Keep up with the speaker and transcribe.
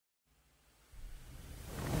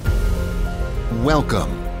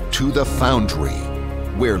Welcome to the Foundry,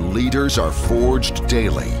 where leaders are forged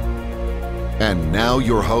daily. And now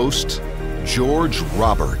your host, George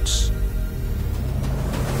Roberts.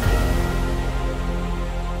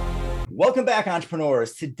 Welcome back,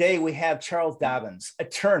 entrepreneurs. Today we have Charles Dobens,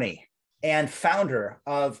 attorney and founder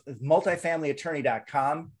of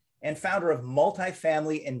multifamilyattorney.com and founder of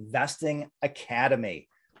Multifamily Investing Academy.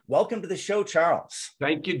 Welcome to the show, Charles.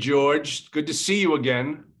 Thank you, George. Good to see you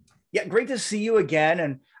again. Yeah, great to see you again.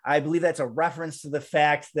 And I believe that's a reference to the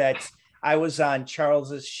fact that I was on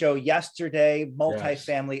Charles's show yesterday,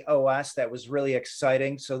 Multifamily OS. That was really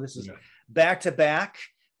exciting. So this is back-to-back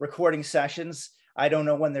recording sessions. I don't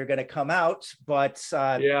know when they're going to come out, but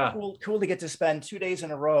cool to get to spend 2 days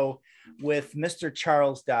in a row with Mr.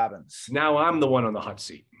 Charles Dobens. Now I'm the one on the hot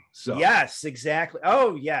seat. So yes, exactly.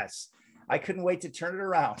 Oh, yes. I couldn't wait to turn it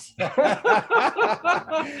around. That's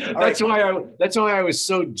why I was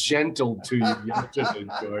so gentle to you yesterday,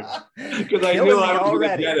 George, because I knew I was going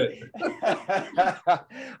to get it.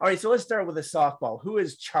 All right, so let's start with a softball. Who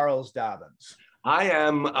is Charles Dobens? I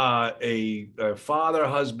am a father,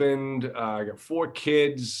 husband. I got 4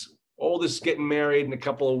 kids. Oldest getting married in a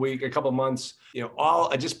couple of months.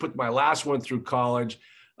 I just put my last one through college.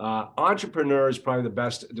 Entrepreneur is probably the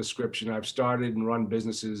best description. I've started and run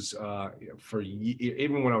businesses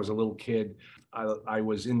even when I was a little kid. I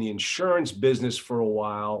was in the insurance business for a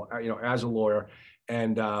while, as a lawyer,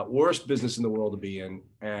 and worst business in the world to be in.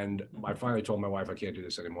 And I finally told my wife, I can't do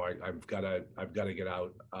this anymore. I've got to get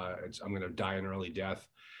out. I'm going to die an early death.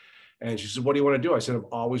 And she said, what do you want to do? I said, I've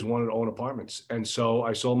always wanted to own apartments. And so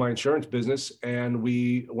I sold my insurance business and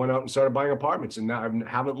we went out and started buying apartments. And now I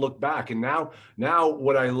haven't looked back. And now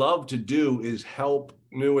what I love to do is help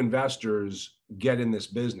new investors get in this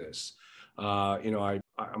business. I'm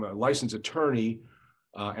a licensed attorney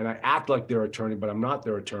and I act like their attorney, but I'm not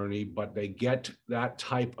their attorney. But they get that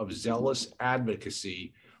type of zealous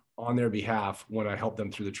advocacy on their behalf when I help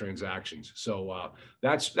them through the transactions. So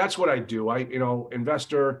that's what I do.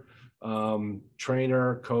 Investor,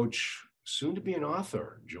 trainer, coach, soon to be an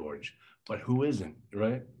author, George, but who isn't,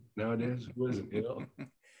 right? Nowadays, who isn't,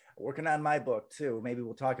 Working on my book too. Maybe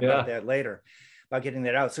we'll talk about that later, about getting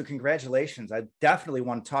that out. So congratulations. I definitely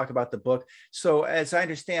want to talk about the book. So as I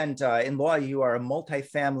understand, in law, you are a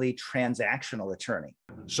multifamily transactional attorney.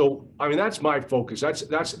 So, that's my focus.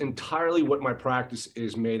 That's entirely what my practice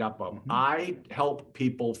is made up of. Mm-hmm. I help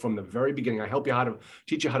people from the very beginning. I help you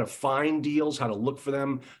teach you how to find deals, how to look for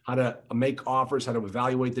them, how to make offers, how to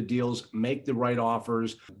evaluate the deals, make the right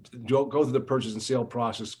offers, go through the purchase and sale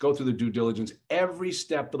process, go through the due diligence. Every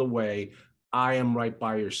step of the way, I am right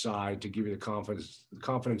by your side to give you the confidence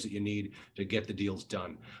that you need to get the deals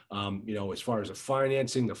done. As far as the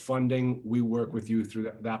financing, the funding, we work with you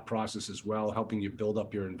through that process as well, helping you build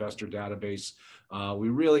up your investor database.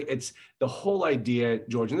 It's the whole idea,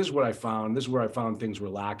 George, and this is where I found things were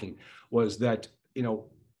lacking, was that,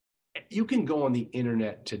 you can go on the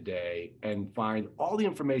internet today and find all the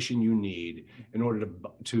information you need in order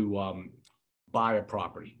to buy a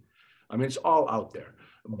property. It's all out there,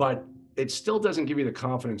 but it still doesn't give you the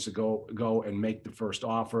confidence to go and make the first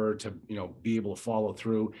offer, to be able to follow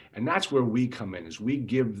through. And that's where we come in, is we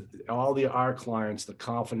give our clients the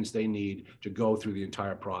confidence they need to go through the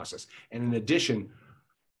entire process. And in addition,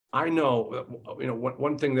 I know,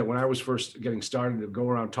 one thing that when I was first getting started to go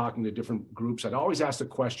around talking to different groups, I'd always ask the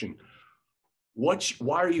question,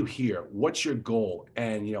 why are you here? What's your goal?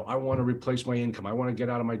 And, I want to replace my income. I want to get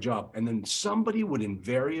out of my job. And then somebody would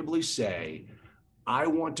invariably say, I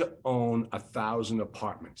want to own 1,000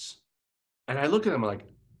 apartments. And I look at them like,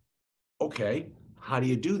 okay, how do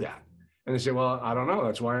you do that? And they say, well, I don't know.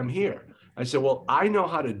 That's why I'm here. I said, well, I know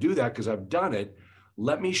how to do that because I've done it.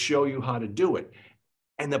 Let me show you how to do it.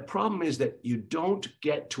 And the problem is that you don't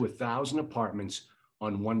get to 1,000 apartments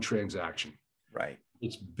on one transaction. Right.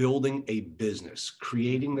 It's building a business,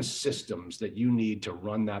 creating the systems that you need to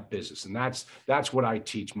run that business. And that's what I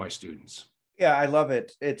teach my students. Yeah, I love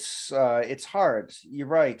it. It's hard. You're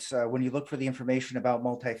right. When you look for the information about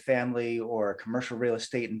multifamily or commercial real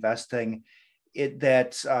estate investing,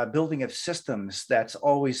 building of systems, that's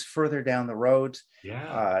always further down the road.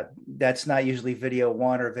 Yeah. That's not usually video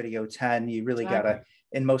 1 or video 10. You really gotta,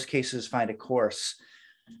 in most cases, find a course.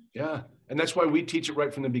 Yeah. And that's why we teach it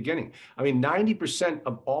right from the beginning. 90%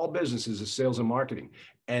 of all businesses is sales and marketing.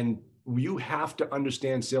 And you have to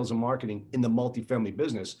understand sales and marketing in the multifamily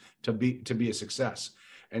business to be a success.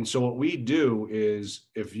 And so what we do is,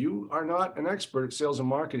 if you are not an expert at sales and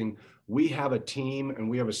marketing, we have a team and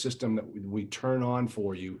we have a system that we turn on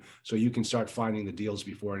for you so you can start finding the deals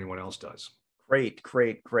before anyone else does. Great,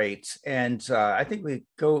 great, great. And I think we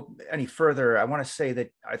go any further. I want to say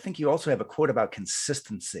that I think you also have a quote about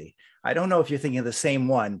consistency. I don't know if you're thinking of the same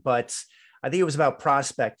one, but I think it was about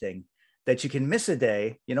prospecting, that you can miss a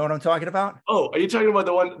day. You know what I'm talking about? Oh, are you talking about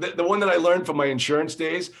the one that I learned from my insurance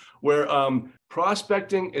days, where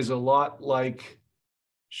prospecting is a lot like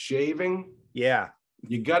shaving? Yeah,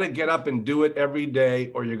 You got to get up and do it every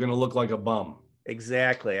day, or you're going to look like a bum.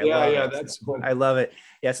 exactly. I love it. That's I love it.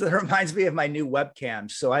 Yeah, so that reminds me of my new webcam.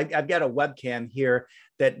 So I've got a webcam here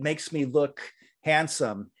that makes me look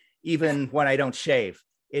handsome even when I don't shave.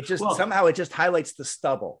 It just somehow it just highlights the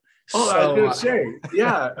stubble. Oh, so, I was going to say,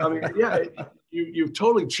 yeah. I mean, yeah, you've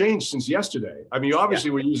totally changed since yesterday. I mean, you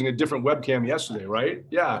obviously were using a different webcam yesterday, right?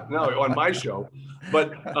 Yeah, no, on my show.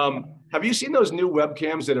 But have you seen those new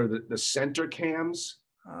webcams that are the center cams,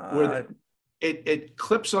 where it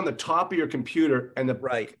clips on the top of your computer and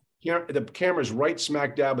the camera's right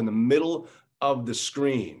smack dab in the middle of the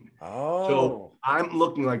screen. Oh, so I'm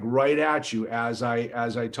looking like right at you as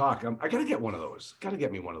I talk. I got to get one of those. Got to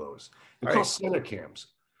get me one of those. They're called center cams.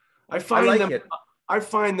 I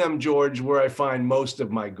find them, George, where I find most of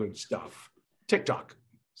my good stuff. TikTok.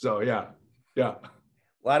 So yeah. A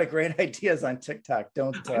lot of great ideas on TikTok.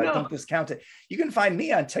 Don't discount it. You can find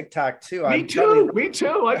me on TikTok too. Me too.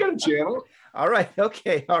 I got a channel. All right.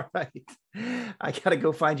 Okay. All right. I got to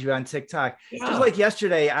go find you on TikTok. Yeah. Just like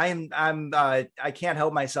yesterday, I can't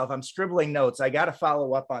help myself. I'm scribbling notes. I got to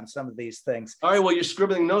follow up on some of these things. All right. Well, you're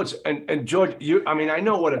scribbling notes, and George, I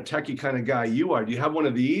know what a techie kind of guy you are. Do you have one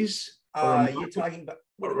of these? You're talking about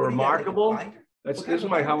remarkable. This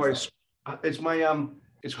is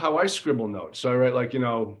it's how I scribble notes. So I write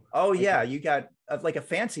Oh yeah, you got like a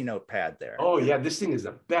fancy notepad there. Oh yeah, this thing is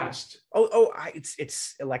the best.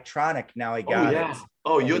 It's electronic now. I got it.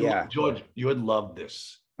 Oh, George, you would love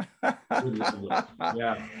this.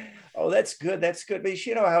 Yeah. Oh, that's good. That's good. But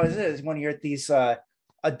you know how it is when you're at these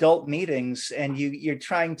adult meetings and you're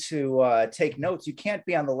trying to take notes. You can't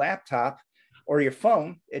be on the laptop or your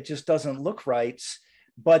phone. It just doesn't look right.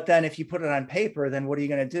 But then if you put it on paper, then what are you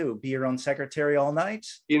going to do? Be your own secretary all night?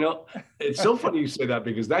 It's so funny you say that,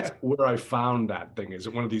 because that's where I found that thing, is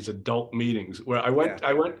at one of these adult meetings where I went,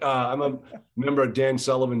 I'm a member of Dan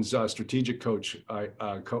Sullivan's strategic coach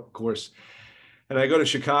course. And I go to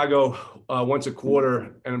Chicago once a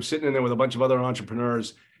quarter, and I'm sitting in there with a bunch of other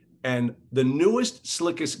entrepreneurs, and the newest,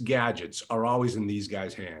 slickest gadgets are always in these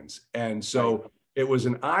guys' hands. And so it was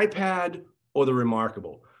an iPad or the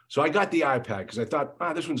Remarkable. So I got the iPad because I thought,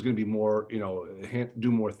 this one's going to be more,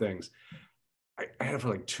 do more things. I had it for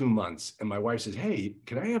like 2 months, and my wife says, "Hey,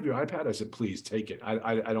 can I have your iPad?" I said, "Please take it.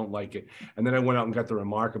 I don't like it." And then I went out and got the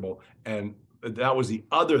Remarkable, and that was the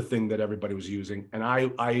other thing that everybody was using. And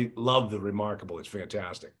I love the Remarkable. It's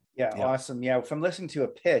fantastic. Yeah, awesome. Yeah, from listening to a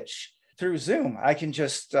pitch through Zoom, I can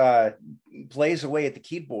just blaze away at the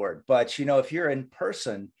keyboard. But if you're in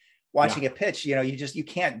person watching a pitch, you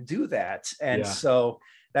can't do that. And so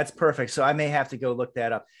that's perfect. So I may have to go look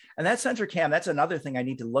that up. And that center cam, that's another thing I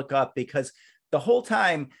need to look up, because the whole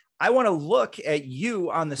time I want to look at you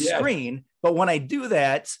on the screen, but when I do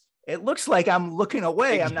that, it looks like I'm looking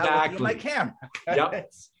away. Exactly. I'm not looking at my camera.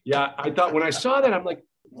 Yeah. I thought when I saw that, I'm like,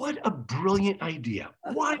 what a brilliant idea.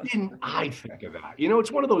 Why didn't I think of that?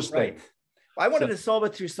 It's one of those things. Well, I wanted to solve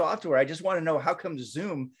it through software. I just want to know, how come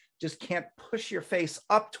Zoom just can't push your face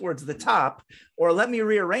up towards the top, or let me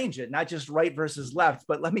rearrange it, not just right versus left,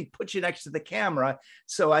 but let me put you next to the camera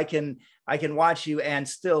so I can watch you and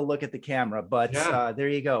still look at the camera. But there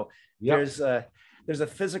you go. Yep. There's a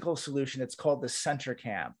physical solution. It's called the center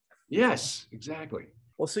cam. Yes, exactly.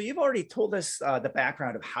 Well, so you've already told us the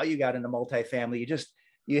background of how you got into multifamily.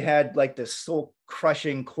 You had like this soul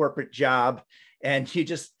crushing corporate job, and you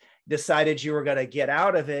just decided you were going to get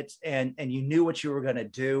out of it, and you knew what you were going to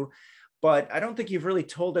do. But I don't think you've really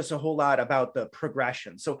told us a whole lot about the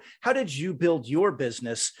progression. So how did you build your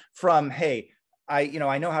business from, hey, I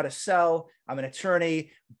know how to sell, I'm an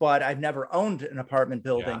attorney, but I've never owned an apartment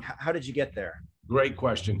building. Yeah. How did you get there? Great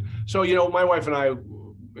question. So, my wife and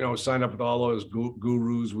I, signed up with all those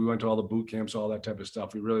gurus. We went to all the boot camps, all that type of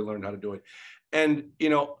stuff. We really learned how to do it. And,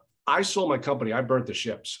 I sold my company. I burnt the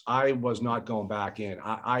ships. I was not going back in.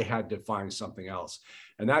 I had to find something else.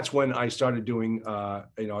 And that's when I started doing,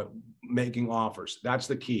 making offers. That's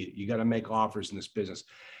the key. You got to make offers in this business.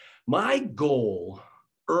 My goal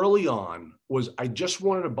early on was I just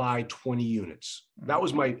wanted to buy 20 units. That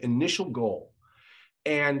was my initial goal.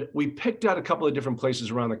 And we picked out a couple of different places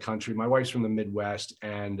around the country. My wife's from the Midwest,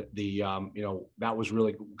 and that was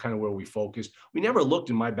really kind of where we focused. We never looked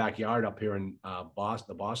in my backyard up here in the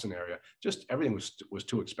Boston area. Just everything was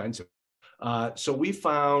too expensive. So we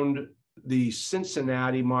found the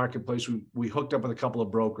Cincinnati marketplace. We hooked up with a couple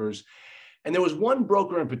of brokers. And there was one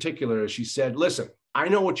broker in particular, she said, listen, I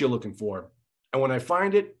know what you're looking for. And when I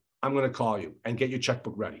find it, I'm going to call you and get your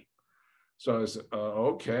checkbook ready. So I said,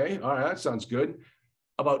 okay, all right, that sounds good.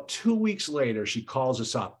 About 2 weeks later, she calls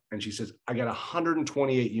us up and she says, I got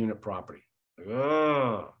 128 unit property.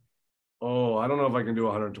 Oh, I don't know if I can do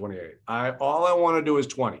 128. All I want to do is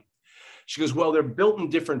 20. She goes, well, they're built in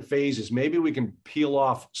different phases. Maybe we can peel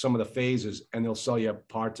off some of the phases and they'll sell you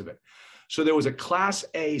parts of it. So there was a Class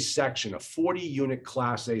A section, a 40 unit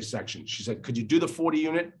Class A section. She said, could you do the 40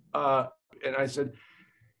 unit? And I said,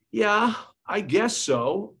 yeah, I guess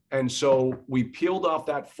so. And so we peeled off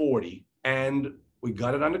that 40 and we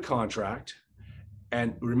got it under contract.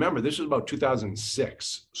 And remember, this was about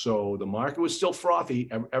 2006. So the market was still frothy.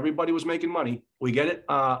 Everybody was making money. We get it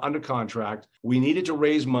under contract. We needed to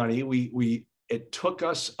raise money. It took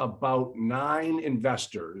us about 9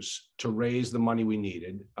 investors to raise the money we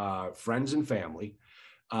needed, friends and family.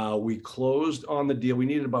 We closed on the deal. We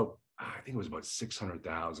needed about, I think it was about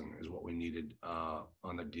 600,000 is what we needed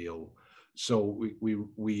on the deal. So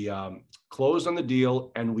we closed on the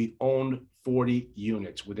deal and we owned 40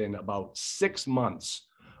 units within about 6 months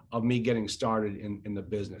of me getting started in the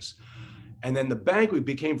business. And then the bank, we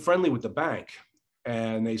became friendly with the bank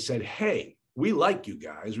and they said, hey, we like you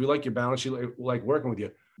guys. We like your balance sheet. We like working with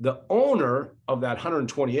you. The owner of that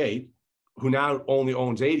 128, who now only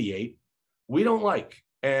owns 88, we don't like,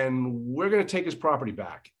 and we're going to take his property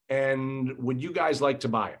back. And would you guys like to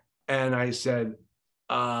buy it? And I said,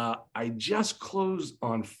 I just closed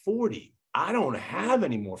on 40. I don't have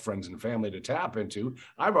any more friends and family to tap into.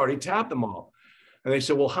 I've already tapped them all. And they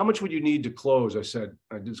said, well, how much would you need to close? I said,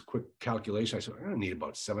 I did this quick calculation. I said, I'm going to need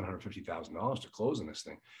about $750,000 to close on this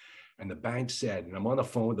thing. And the bank said, and I'm on the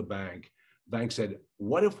phone with the bank said,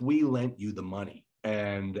 what if we lent you the money?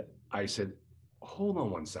 And I said, hold on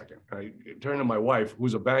one second. I turned to my wife,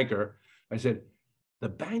 who's a banker. I said, the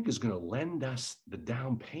bank is going to lend us the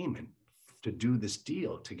down payment to do this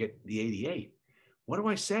deal, to get the 88. What do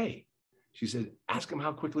I say? She said, ask them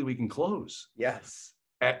how quickly we can close. Yes.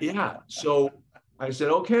 Yeah. So I said,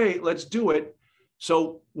 okay, let's do it.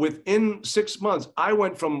 So within 6 months, I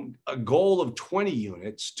went from a goal of 20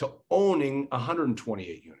 units to owning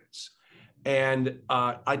 128 units. And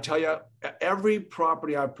I tell you, every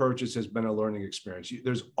property I've purchased has been a learning experience.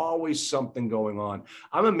 There's always something going on.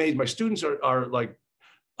 I'm amazed. My students are like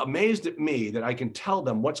amazed at me that I can tell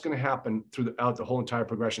them what's going to happen throughout the whole entire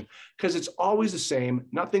progression, because it's always the same.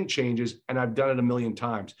 Nothing changes. And I've done it a million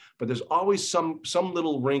times, but there's always some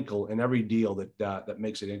little wrinkle in every deal that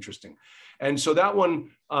makes it interesting. And so that one,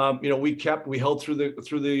 we held through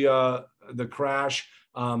the crash.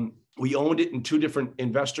 We owned it in 2 different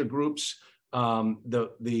investor groups. The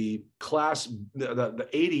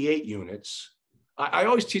 88 units. I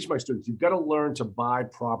always teach my students, you've got to learn to buy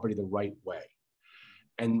property the right way.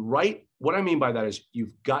 And what I mean by that is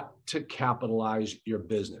you've got to capitalize your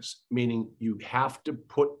business, meaning you have to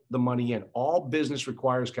put the money in. All business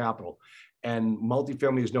requires capital, and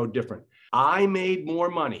multifamily is no different. I made more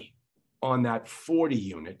money on that 40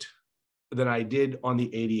 unit than I did on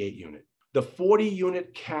the 88 unit. The 40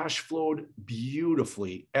 unit cash flowed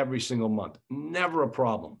beautifully every single month, never a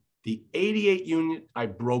problem. The 88 unit, I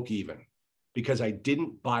broke even because I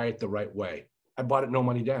didn't buy it the right way. I bought it no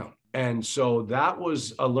money down. And so that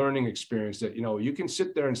was a learning experience that, you can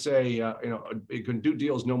sit there and say, you can do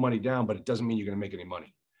deals, no money down, but it doesn't mean you're going to make any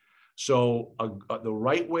money. So the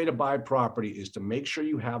right way to buy property is to make sure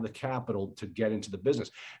you have the capital to get into the business.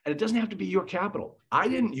 And it doesn't have to be your capital. I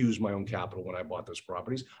didn't use my own capital when I bought those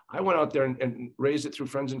properties. I went out there and raised it through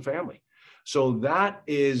friends and family. So that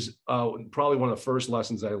is probably one of the first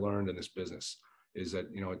lessons I learned in this business, is that,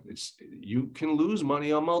 you can lose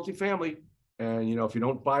money on multifamily. And, if you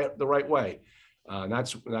don't buy it the right way,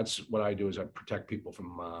 that's what I do, is I protect people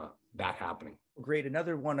from that happening. Great.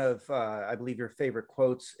 Another one of, I believe, your favorite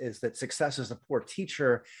quotes is that success is a poor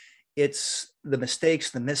teacher. It's the mistakes,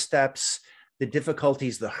 the missteps, the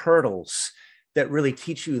difficulties, the hurdles that really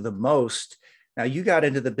teach you the most. Now, you got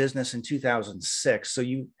into the business in 2006, so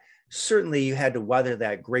you had to weather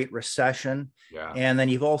that great recession. Yeah. And then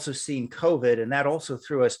you've also seen COVID, and that also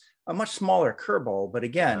threw us a much smaller curveball. But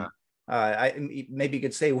again, maybe you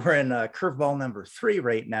could say we're in curveball number 3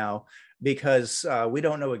 right now, because we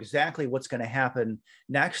don't know exactly what's going to happen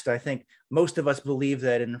next. I think most of us believe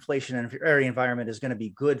that an inflationary environment is going to be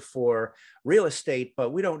good for real estate,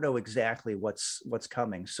 but we don't know exactly what's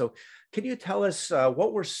coming. So can you tell us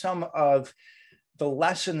what were some of the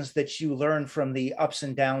lessons that you learned from the ups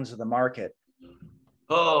and downs of the market?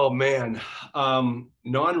 Oh, man.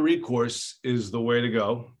 Non-recourse is the way to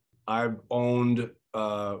go. I've owned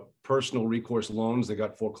personal recourse loans that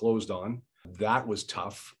got foreclosed on. That was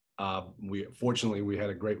tough. Fortunately, we had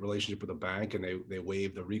a great relationship with the bank, and they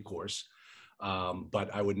waived the recourse.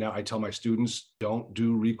 But I tell my students, don't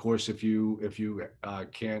do recourse if you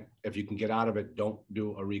can get out of it, don't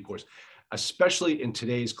do a recourse, especially in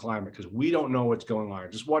today's climate, because we don't know what's going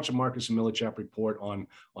on. Just watch a Marcus and Millichap report on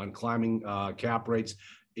climbing cap rates.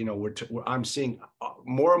 You know, I'm seeing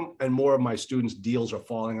more and more of my students' deals are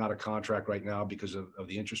falling out of contract right now because of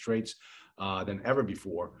the interest rates than ever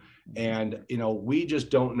before. And, you know, we just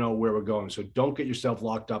don't know where we're going. So don't get yourself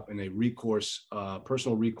locked up in a recourse,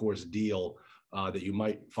 personal recourse deal that you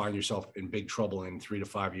might find yourself in big trouble in 3 to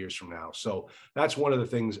 5 years from now. So that's one of the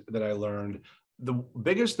things that I learned. The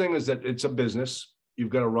biggest thing is that it's a business. You've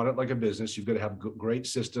got to run it like a business. You've got to have great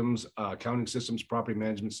systems, accounting systems, property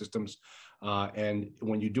management systems. And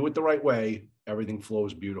when you do it the right way, everything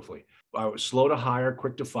flows beautifully. I was slow to hire,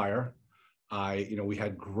 quick to fire. We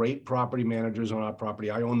had great property managers on our property.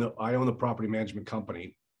 I own the property management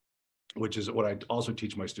company, which is what I also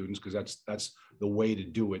teach my students, because that's the way to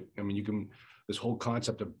do it. I mean, this whole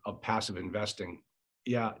concept of passive investing.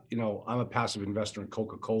 Yeah, you know, I'm a passive investor in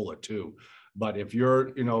Coca-Cola too. But if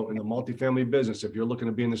you're, you know, in the multifamily business, if you're looking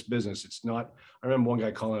to be in this business, it's not, I remember one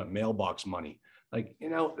guy calling it mailbox money. Like, you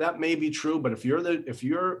know, that may be true, but if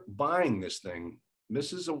you're buying this thing,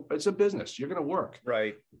 it's a business. You're going to work.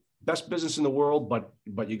 Right. Best business in the world,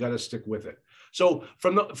 but you got to stick with it. So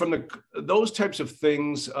from those types of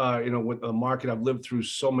things, with the market, I've lived through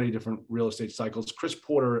so many different real estate cycles. Chris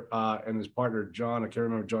Porter and his partner, John, I can't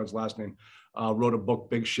remember John's last name, wrote a book,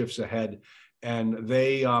 Big Shifts Ahead. And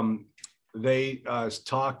they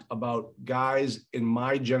talked about guys in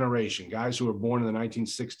my generation, guys who were born in the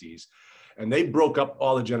 1960s, and they broke up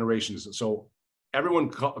all the generations. So everyone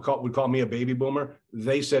would call me a baby boomer.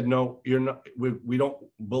 They said, no, you're not. We don't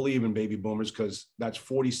believe in baby boomers, because that's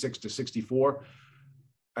 46 to 64.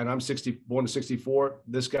 And I'm born in 64.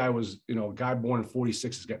 This guy was, a guy born in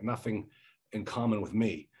 46 has got nothing in common with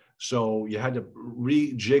me. So you had to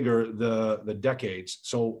rejigger the decades.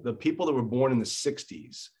 So the people that were born in the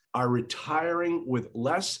 60s are retiring with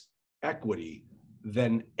less equity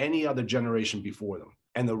than any other generation before them.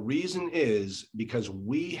 And the reason is because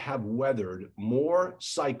we have weathered more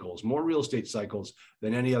cycles, more real estate cycles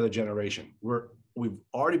than any other generation. We've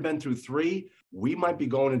already been through 3. We might be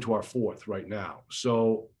going into our 4th right now.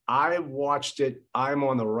 So I watched it. I'm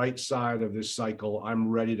on the right side of this cycle. I'm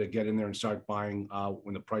ready to get in there and start buying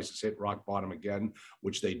when the prices hit rock bottom again,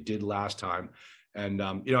 which they did last time. And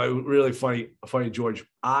it was really funny, George.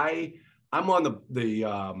 I'm on the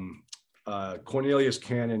Cornelius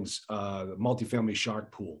Cannon's multifamily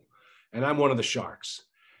shark pool, and I'm one of the sharks,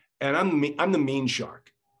 and I'm the mean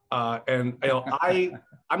shark, and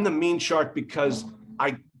I'm the mean shark because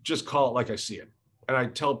I just call it like I see it, and I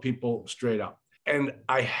tell people straight up. And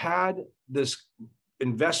I had this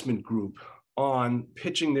investment group on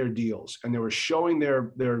pitching their deals, and they were showing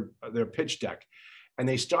their pitch deck, and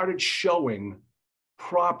they started showing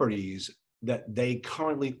properties that they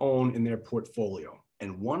currently own in their portfolio.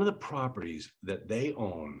 And one of the properties that they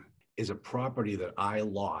own is a property that I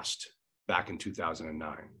lost back in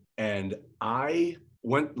 2009. And I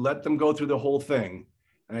let them go through the whole thing.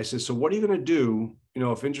 And I said, so what are you going to do,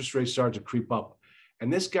 if interest rates start to creep up?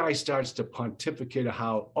 And this guy starts to pontificate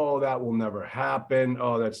how, that will never happen.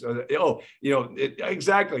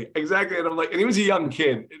 Exactly. And I'm like, and he was a young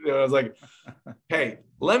kid. I was like, hey,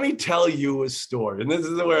 let me tell you a story. And this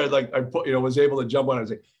is where was able to jump on and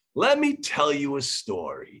say, let me tell you a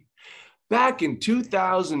story. Back in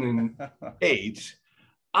 2008,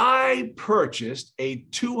 I purchased a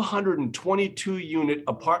 222 unit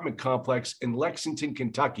apartment complex in Lexington,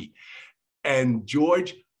 Kentucky. And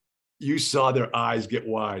George, you saw their eyes get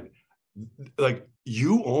wide. Like,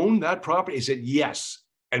 you own that property? He said, yes.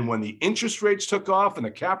 And when the interest rates took off and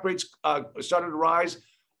the cap rates started to rise,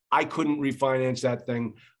 I couldn't refinance that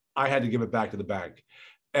thing. I had to give it back to the bank.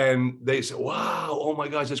 And they said, wow, oh my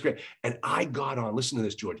gosh, that's great. And I got on, listen to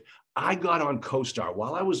this, George. I got on CoStar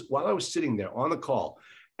while I was sitting there on the call,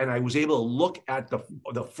 and I was able to look at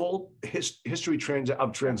the full history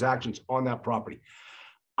of transactions on that property.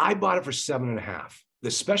 I bought it for 7.5. The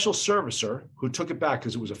special servicer who took it back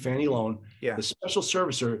because it was a Fannie loan, the special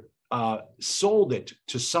servicer sold it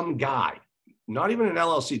to some guy, not even an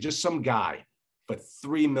LLC, just some guy, for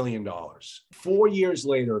 $3 million. 4 years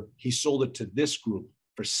later, he sold it to this group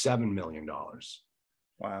for $7 million.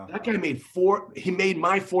 Wow. That guy made he made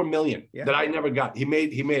my $4 million that I never got. He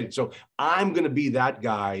made it. So I'm going to be that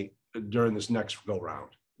guy during this next go round.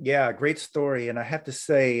 Yeah, great story. And I have to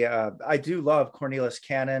say, I do love Cornelius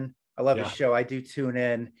Cannon. I love his show. I do tune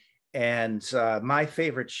in. And my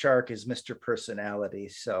favorite shark is Mr. Personality.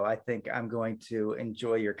 So I think I'm going to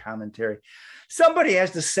enjoy your commentary. Somebody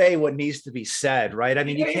has to say what needs to be said, right? I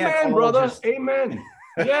mean, you can't. Amen, brother. Amen.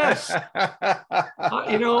 Yes.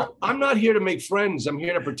 I'm not here to make friends. I'm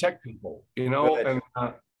here to protect people, Good. and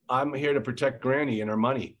I'm here to protect Granny and her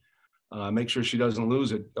money. Make sure she doesn't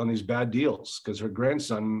lose it on these bad deals, because her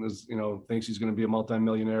grandson is, thinks he's going to be a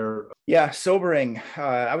multimillionaire. Yeah, sobering.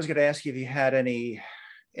 I was going to ask you if you had any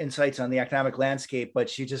insights on the economic landscape,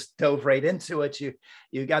 but you just dove right into it.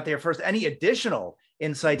 You got there first. Any additional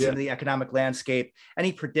insights into the economic landscape?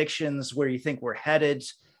 Any predictions where you think we're headed?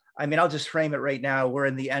 I mean, I'll just frame it right now. We're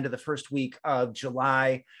in the end of the first week of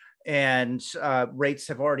July, and rates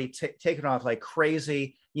have already taken off like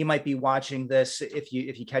crazy. You might be watching this if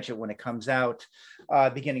you catch it when it comes out,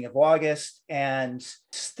 beginning of August, and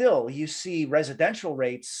still you see residential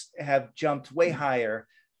rates have jumped way higher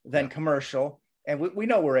than commercial, and we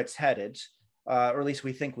know where it's headed, or at least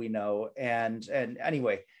we think we know. And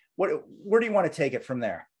anyway, where do you want to take it from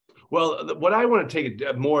there? Well, what I want to take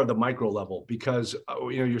it more of the micro level, because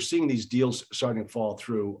you're seeing these deals starting to fall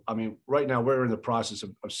through. I mean, right now we're in the process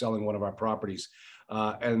of selling one of our properties,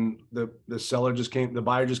 and the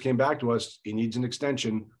buyer just came back to us. He needs an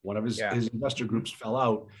extension. One of his investor groups fell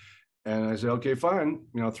out, and I said, okay, fine.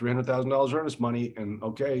 $300,000 earnest money, and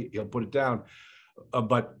okay, he'll put it down.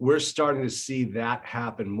 But we're starting to see that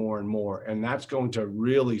happen more and more, and that's going to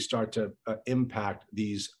really start to impact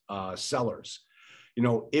these sellers.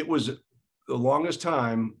 It was the longest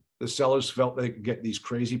time the sellers felt they could get these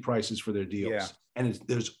crazy prices for their deals. Yeah. And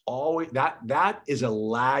there's always that is a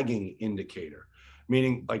lagging indicator,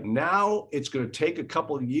 meaning like now it's going to take a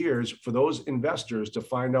couple of years for those investors to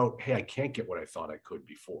find out, hey, I can't get what I thought I could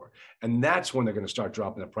before. And that's when they're going to start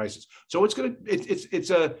dropping the prices. So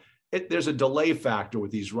there's a delay factor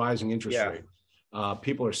with these rising interest rates.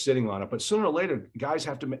 People are sitting on it, but sooner or later, guys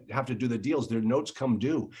have to do the deals. Their notes come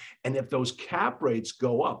due, and if those cap rates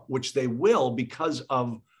go up, which they will because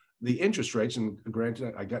of the interest rates, and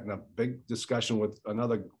granted, I got in a big discussion with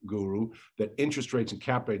another guru that interest rates and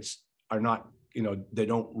cap rates are not, they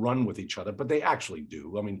don't run with each other, but they actually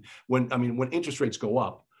do. I mean, when interest rates go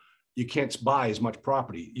up, you can't buy as much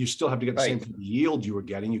property. You still have to get the same yield you were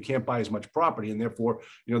getting. You can't buy as much property, and therefore,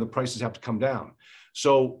 the prices have to come down.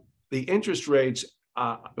 So the interest rates,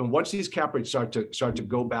 and once these cap rates start to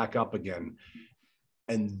go back up again,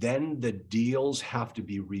 and then the deals have to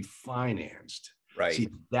be refinanced. Right. See,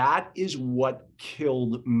 that is what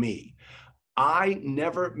killed me. I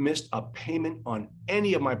never missed a payment on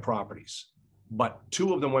any of my properties, but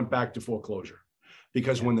 2 of them went back to foreclosure,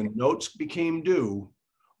 because when the notes became due,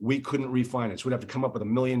 we couldn't refinance. We'd have to come up with $1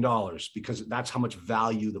 million, because that's how much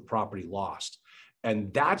value the property lost.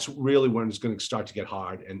 And that's really when it's going to start to get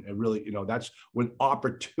hard. And really, that's when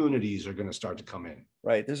opportunities are going to start to come in.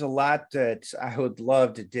 Right. There's a lot that I would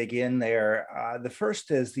love to dig in there. The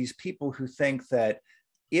first is these people who think that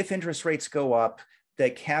if interest rates go up,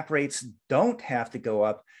 that cap rates don't have to go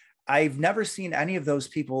up. I've never seen any of those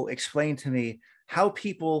people explain to me how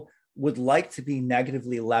people would like to be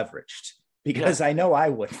negatively leveraged, because I know I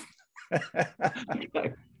wouldn't.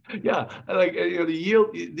 Yeah, like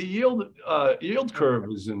the yield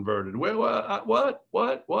curve is inverted.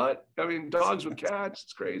 What? I mean, dogs with cats,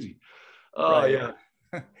 it's crazy. Oh, yeah.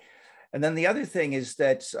 And then the other thing is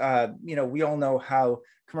that we all know how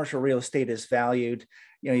commercial real estate is valued.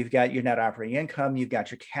 You've got your net operating income, you've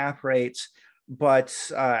got your cap rates,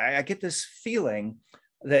 but I get this feeling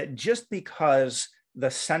that just because the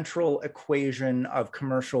central equation of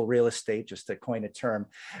commercial real estate, just to coin a term,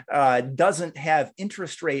 doesn't have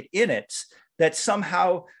interest rate in it, that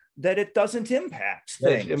somehow that it doesn't impact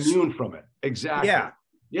things. It's immune from it. Exactly. Yeah.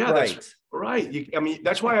 Right. That's right.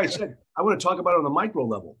 That's why I said I want to talk about it on the micro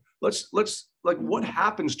level. Let's like what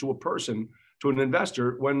happens to a person, to an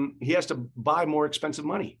investor, when he has to buy more expensive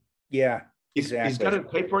money. Yeah, exactly. He's got to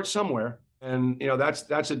pay for it somewhere, and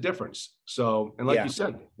that's a difference. So, and like you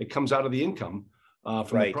said, it comes out of the income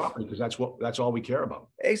from the property, because that's all we care about.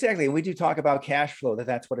 Exactly. We do talk about cash flow,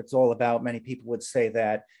 that's what it's all about. Many people would say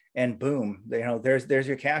that, and boom, there's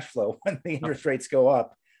your cash flow when the interest rates go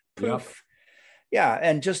up. Poof. Yeah.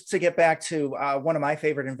 And just to get back to one of my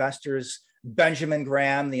favorite investors, Benjamin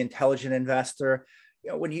Graham, the intelligent investor,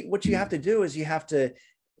 what you have to do is you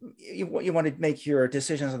want to make your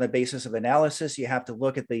decisions on the basis of analysis. You have to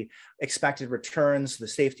look at the expected returns, the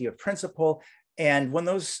safety of principal. And when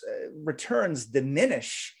those returns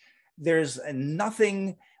diminish, there's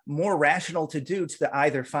nothing more rational to do to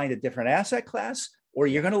either find a different asset class, or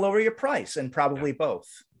you're going to lower your price, and probably both.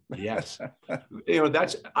 Yes.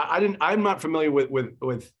 That's, I'm not familiar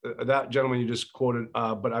with that gentleman you just quoted,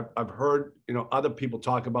 but I've heard, other people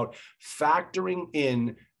talk about factoring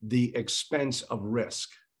in the expense of risk.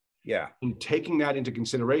 Yeah. And taking that into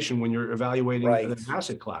consideration when you're evaluating an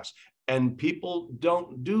asset class. And people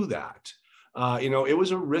don't do that. It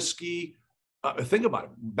was a risky, think about it.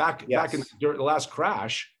 Back in during the last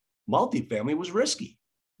crash, multifamily was risky.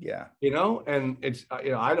 Yeah. And it's,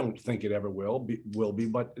 I don't think it ever will be,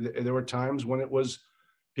 but there were times when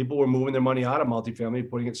people were moving their money out of multifamily,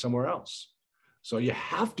 putting it somewhere else. So you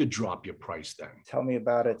have to drop your price then. Tell me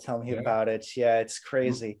about it. Tell me about it. Yeah, it's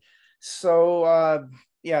crazy. So,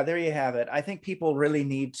 there you have it. I think people really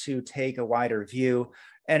need to take a wider view.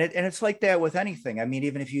 And it's like that with anything. I mean,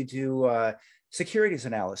 even if you do securities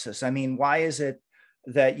analysis, I mean, why is it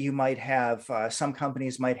that you might have, some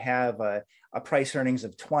companies might have a price earnings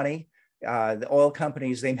of 20. The oil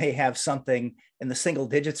companies, they may have something in the single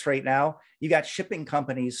digits right now. You got shipping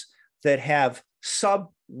companies that have sub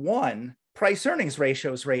 1 price earnings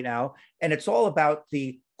ratios right now. And it's all about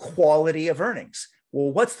the quality of earnings.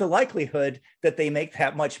 Well, what's the likelihood that they make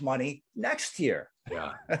that much money next year?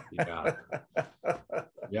 Yeah.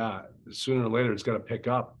 Yeah. Sooner or later, it's got to pick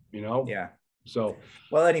up, Yeah. So,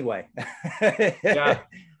 well, anyway, yeah,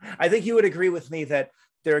 I think you would agree with me that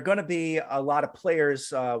there are going to be a lot of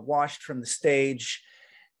players washed from the stage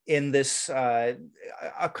in this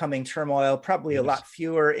upcoming turmoil, probably a lot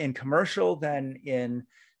fewer in commercial than in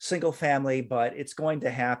single family, but it's going to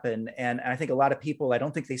happen. And I think a lot of people, I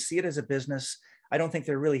don't think they see it as a business. I don't think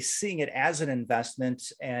they're really seeing it as an investment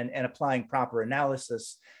and applying proper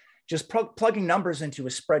analysis. Just plugging numbers into a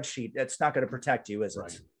spreadsheet, that's not going to protect you, is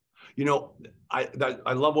it?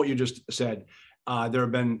 I love what you just said. There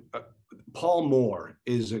have been, Paul Moore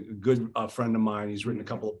is a good friend of mine. He's written a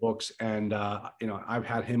couple of books, and I've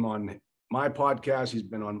had him on my podcast.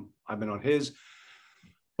 I've been on his,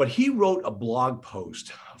 but he wrote a blog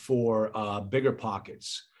post for Bigger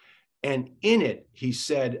Pockets. And in it, he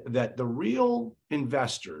said that the real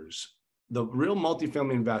investors, the real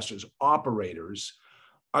multifamily investors, operators,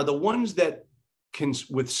 are the ones that can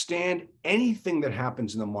withstand anything that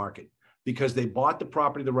happens in the market because they bought the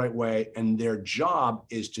property the right way, and their job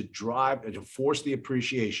is to drive and to force the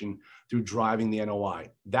appreciation through driving the NOI.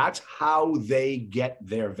 That's how they get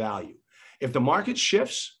their value. If the market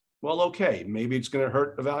shifts, well, okay, maybe it's going to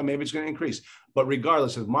hurt the value, maybe it's going to increase. But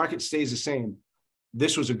regardless, if the market stays the same,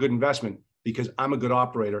 this was a good investment because I'm a good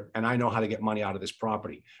operator and I know how to get money out of this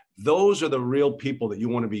property. Those are the real people that you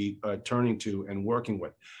want to be turning to and working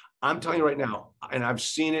with. I'm telling you right now, and I've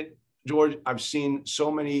seen it, George, I've seen so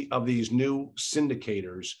many of these new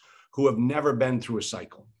syndicators who have never been through a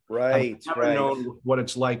cycle. Right. I've never known what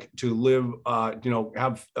it's like to live,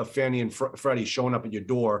 have a Fannie and Freddie showing up at your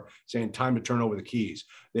door saying, time to turn over the keys.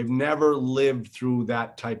 They've never lived through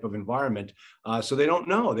that type of environment. So they don't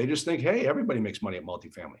know. They just think, hey, everybody makes money at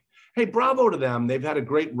multifamily. Hey, bravo to them. They've had a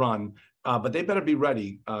great run, but they better be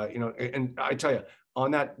ready. And I tell you,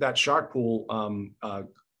 on that shark pool,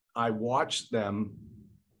 I watched them.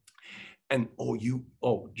 And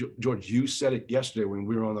George, you said it yesterday when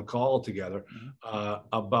we were on the call together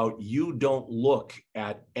about you don't look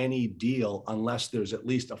at any deal unless there's at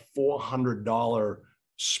least a $400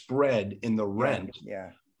 spread in the rent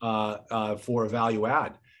for a value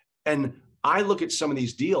add. And I look at some of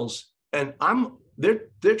these deals, and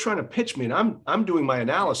they're trying to pitch me, and I'm doing my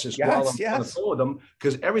analysis while I'm on the phone with them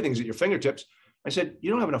because everything's at your fingertips. I said, you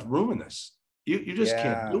don't have enough room in this. You just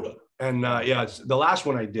can't do it. And it's the last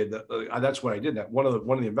one I did. That's what I did. That one of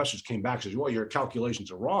the investors came back and says, "Well, your calculations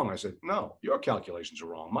are wrong." I said, "No, your calculations are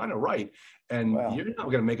wrong. Mine are right, and you're not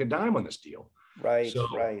going to make a dime on this deal." Right. So,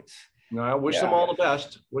 right. I wish them all the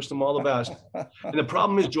best. Wish them all the best. And the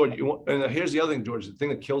problem is, George. And here's the other thing, George. The thing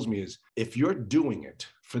that kills me is if you're doing it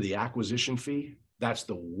for the acquisition fee, that's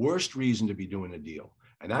the worst reason to be doing a deal.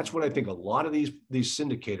 And that's what I think a lot of these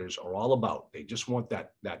syndicators are all about. They just want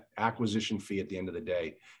that acquisition fee at the end of the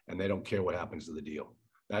day, and they don't care what happens to the deal.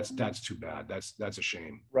 That's too bad. That's a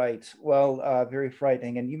shame. Right. Well, very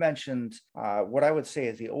frightening. And you mentioned what I would say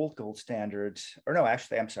is the old gold standard, or no,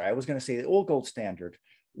 actually, I'm sorry. I was going to say the old gold standard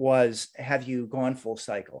was, have you gone full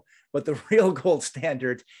cycle? But the real gold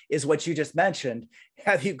standard is what you just mentioned.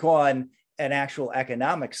 Have you gone an actual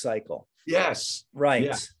economic cycle? Yes.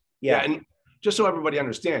 Right. Yeah. And just so everybody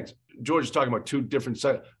understands, George is talking about two different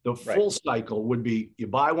cycles. The full cycle would be you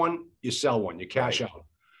buy one, you sell one, you cash out.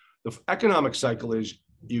 The economic cycle is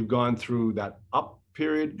you've gone through that up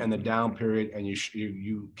period and the down period, and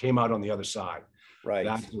you came out on the other side. Right.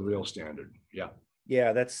 That's the real standard. Yeah.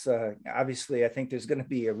 Yeah, that's obviously, I think there's going to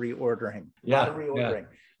be a reordering. A lot of reordering.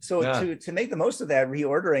 So to make the most of that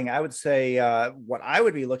reordering, I would say what I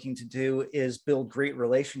would be looking to do is build great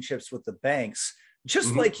relationships with the banks,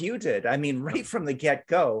 just like you did. I mean, right from the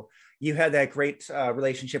get-go, you had that great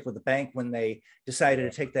relationship with the bank when they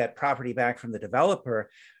decided to take that property back from the developer.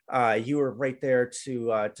 You were right there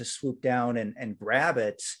to swoop down and grab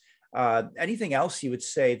it. Anything else you would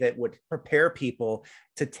say that would prepare people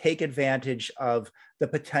to take advantage of the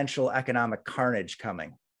potential economic carnage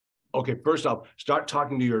coming? Okay, first off, start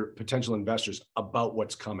talking to your potential investors about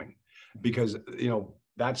what's coming, because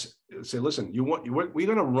say, listen, we're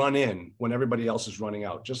going to run in when everybody else is running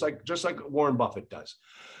out, just like Warren Buffett does.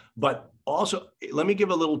 But also, let me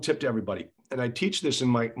give a little tip to everybody, and I teach this in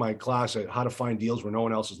my class at how to find deals where no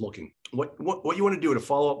one else is looking. What you want to do to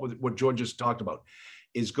follow up with what George just talked about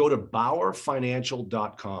is go to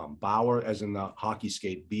BauerFinancial.com. Bauer as in the hockey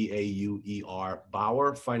skate, BAUER,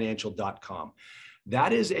 BauerFinancial.com.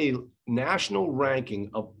 That is a national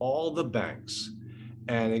ranking of all the banks,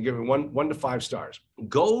 and they give it 1 to 5 stars.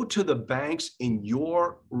 Go to the banks in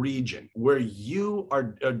your region where you are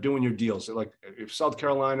doing your deals. So like if South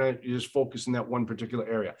Carolina, you just focus in that one particular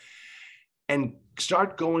area, and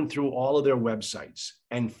start going through all of their websites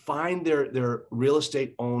and find their real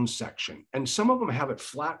estate owned section. And some of them have it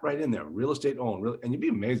flat right in there, real estate owned. And you'd be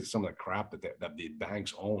amazed at some of the crap that the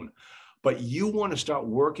banks own. But you want to start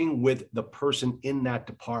working with the person in that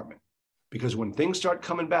department, because when things start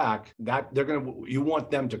coming back, you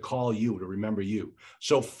want them to call you, to remember you.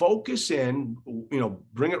 So focus in,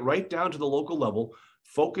 bring it right down to the local level,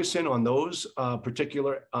 focus in on those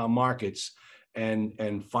particular markets,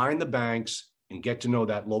 and find the banks and get to know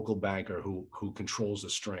that local banker who controls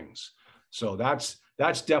the strings. So that's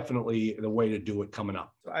definitely the way to do it coming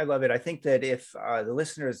up. I love it. I think that if the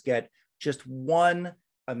listeners get just one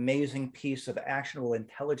amazing piece of actionable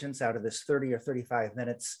intelligence out of this 30 or 35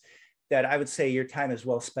 minutes, that I would say your time is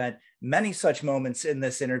well spent. Many such moments in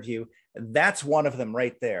this interview. That's one of them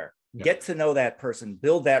right there. Yeah. Get to know that person,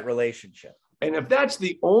 build that relationship. And if that's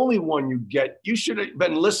the only one you get, you should have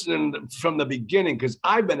been listening from the beginning, because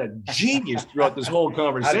I've been a genius throughout this whole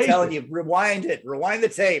conversation. I'm telling you, rewind the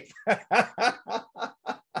tape.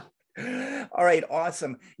 All right,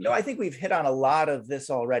 awesome. I think we've hit on a lot of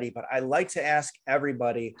this already, but I like to ask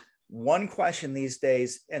everybody one question these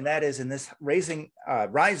days, and that is, in this rising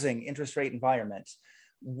interest rate environment,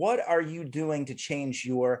 what are you doing to change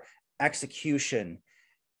your execution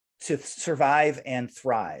to survive and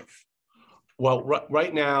thrive? Well,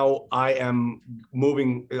 right now I am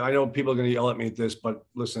moving. I know people are going to yell at me at this, but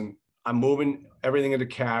listen, I'm moving everything into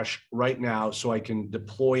cash right now so I can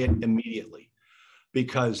deploy it immediately,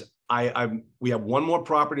 because we have one more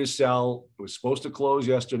property to sell. It was supposed to close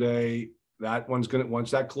yesterday. That one's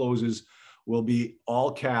once that closes, will be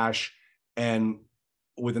all cash. And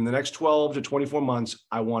within the next 12 to 24 months,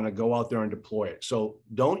 I want to go out there and deploy it. So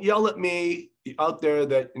don't yell at me out there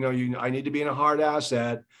that, I need to be in a hard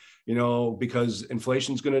asset, because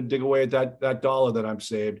inflation's going to dig away at that dollar that I'm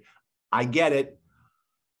saved. I get it,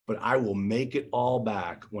 but I will make it all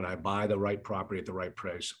back when I buy the right property at the right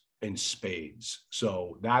price in spades.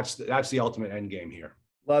 So that's the ultimate end game here.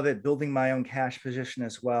 Love it. Building my own cash position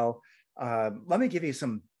as well. Let me give you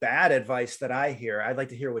some bad advice that I hear. I'd like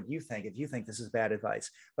to hear what you think, if you think this is bad advice.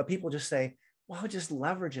 But people just say, well, just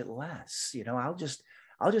leverage it less. I'll just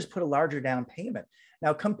put a larger down payment.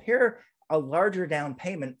 Now compare a larger down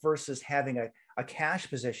payment versus having a cash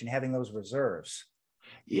position, having those reserves.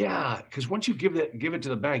 Yeah, because once you give it to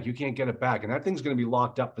the bank, you can't get it back, and that thing's going to be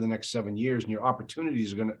locked up for the next 7 years, and your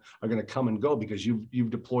opportunities are going to come and go because you've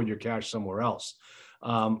deployed your cash somewhere else.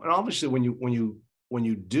 And obviously, when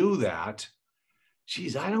you do that,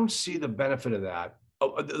 geez, I don't see the benefit of that.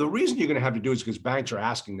 The reason you're going to have to do it is because banks are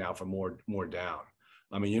asking now for more down.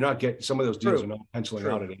 I mean, you're not getting, some of those deals are not penciling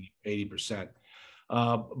out at 80%.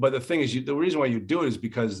 But the thing is, the reason why you do it is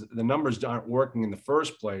because the numbers aren't working in the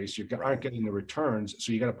first place. You aren't getting the returns,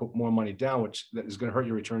 so you got to put more money down, which is going to hurt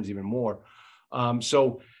your returns even more.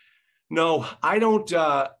 So, no, I don't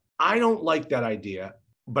like that idea.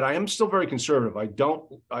 But I am still very conservative. I don't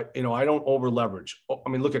over leverage. I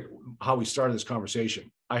mean, look at how we started this conversation.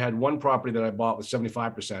 I had one property that I bought with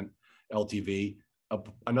 75% LTV,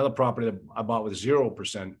 another property that I bought with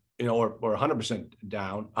 0%. Or 100%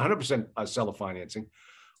 down, 100% seller financing,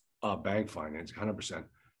 bank financing, 100%.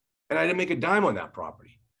 And I didn't make a dime on that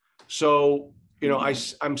property. So,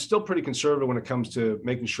 I'm still pretty conservative when it comes to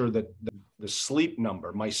making sure that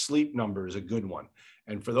my sleep number is a good one.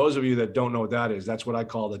 And for those of you that don't know what that is, that's what I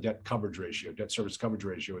call the debt coverage ratio. Debt service coverage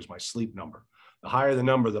ratio is my sleep number. The higher the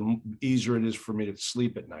number, the easier it is for me to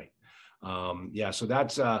sleep at night. So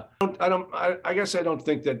that's, I guess I don't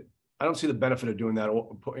think that I don't see the benefit of doing that,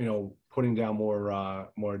 or, you know, putting down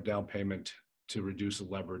more down payment to reduce the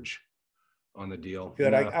leverage on the deal.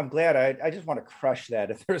 Good. Yeah. I'm glad. I just want to crush that.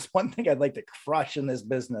 If there's one thing I'd like to crush in this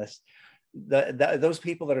business, those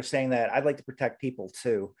people that are saying that, I'd like to protect people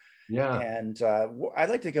too. Yeah. And I'd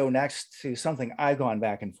like to go next to something I've gone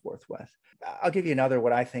back and forth with. I'll give you another,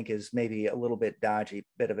 what I think is maybe a little bit dodgy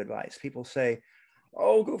bit of advice. People say,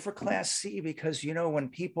 oh, go for Class C because, you know, when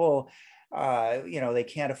people, you know, they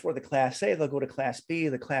can't afford the Class A, they'll go to Class B.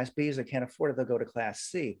 The Class Bs that can't afford it, they'll go to Class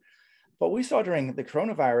C. But we saw during the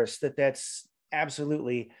coronavirus that that's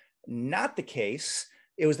absolutely not the case.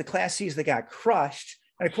 It was the Class Cs that got crushed.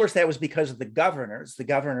 And of course, that was because of the governors. The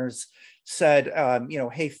governors said, you know,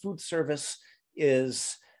 hey, food service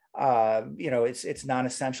is, you know, it's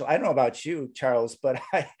non-essential. I don't know about you, Charles, but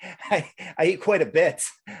I eat quite a bit.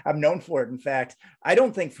 I'm known for it. In fact, I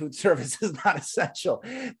don't think food service is not essential.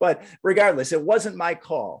 But regardless, it wasn't my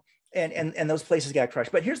call. And those places got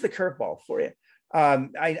crushed. But here's the curveball for you.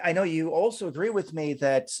 I know you also agree with me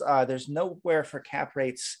that there's nowhere for cap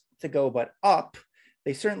rates to go but up.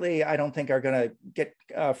 They certainly, I don't think, are going to get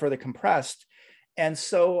further compressed. And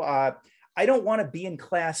so I don't want to be in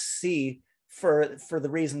Class C for the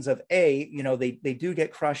reasons of A, you know, they do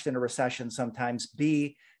get crushed in a recession sometimes.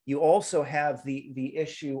 B, you also have the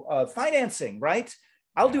issue of financing, right?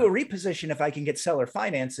 I'll do a reposition if I can get seller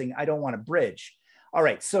financing. I don't want to bridge. All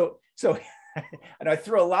right, so and I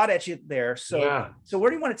threw a lot at you there. So so where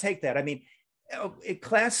do you want to take that? I mean,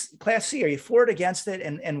 Class C, are you for it, against it,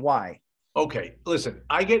 and why? Okay, listen,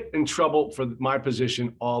 I get in trouble for my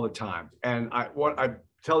position all the time. And I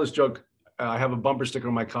tell this joke, I have a bumper sticker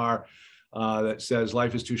in my car that says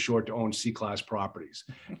life is too short to own C-class properties.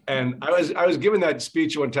 And I was giving that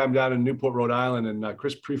speech one time down in Newport, Rhode Island, and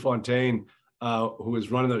Chris Prefontaine, who was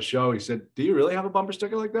running the show, he said, do you really have a bumper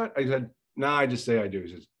sticker like that? I said, no, I just say I do.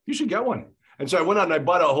 He says, you should get one. And so I went out and I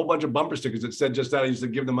bought a whole bunch of bumper stickers that said just that. I used to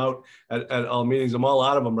give them out at all meetings. I'm all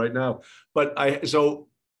out of them right now. But so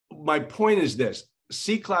my point is this: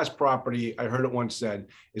 C-class property, I heard it once said,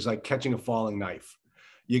 is like catching a falling knife.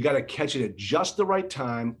 You got to catch it at just the right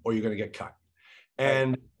time or you're going to get cut.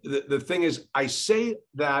 And the thing is, I say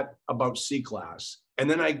that about C-class. And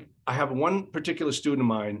then I have one particular student of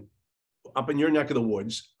mine up in your neck of the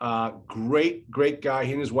woods, great guy.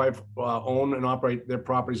 He and his wife own and operate their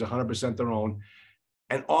properties 100% their own.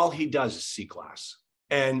 And all he does is C-class.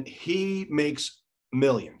 And he makes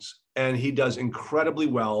millions. And he does incredibly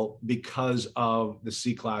well because of the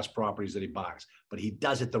C-class properties that he buys. But he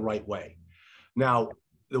does it the right way. Now,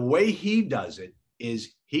 the way he does it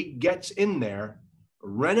is he gets in there,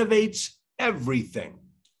 renovates everything.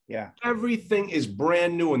 Yeah. Everything is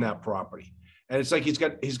brand new in that property. And it's like he's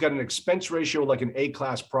got an expense ratio like an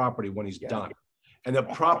A-class property when he's done. And the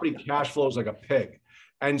property cash flows like a pig.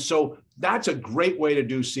 And so that's a great way to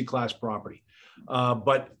do C-class property.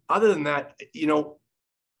 But other than that, you know,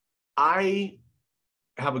 I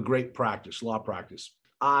have a great practice, law practice.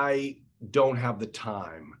 I don't have the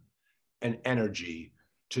time and energy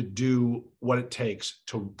to do what it takes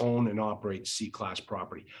to own and operate C-class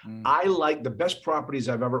property. I like the best properties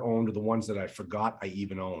I've ever owned are the ones that I forgot I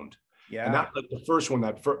even owned. Yeah. And that, like the first one,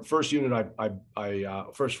 that first unit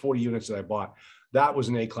first 40 units that I bought, that was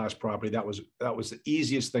an A-class property. That was the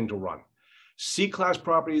easiest thing to run. C-class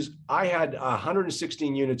properties, I had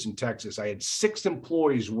 116 units in Texas. I had 6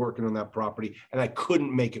 employees working on that property, and I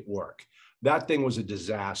couldn't make it work. That thing was a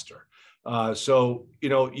disaster. So, you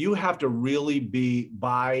know, you have to really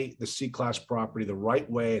buy the C-class property the right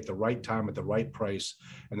way, at the right time, at the right price,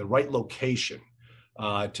 and the right location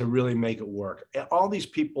to really make it work. All these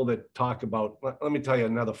people that talk about, let me tell you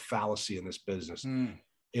another fallacy in this business.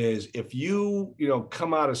 Is if you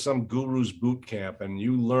come out of some guru's boot camp and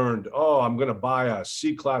you learned, oh, I'm going to buy a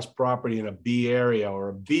C-class property in a B area or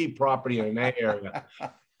a B property in an A area,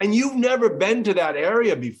 and you've never been to that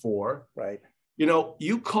area before, right? You know,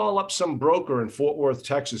 you call up some broker in Fort Worth,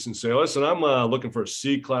 Texas, and say, listen, I'm looking for a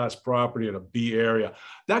C-class property in a B area.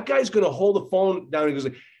 That guy's going to hold the phone down and goes,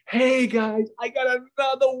 hey guys, I got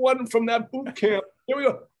another one from that boot camp. Here we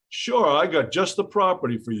go. Sure, I got just the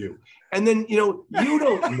property for you. And then, you don't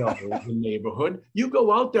know the neighborhood. You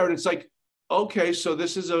go out there and it's like, okay, so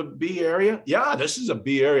this is a B area? Yeah, this is a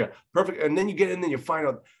B area. Perfect. And then you get in and you find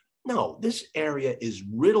out, no, this area is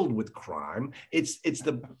riddled with crime. It's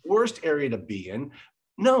the worst area to be in.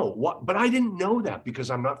 No, but I didn't know that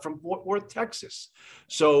because I'm not from Fort Worth, Texas.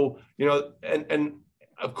 So, and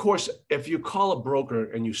of course, if you call a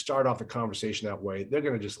broker and you start off the conversation that way, they're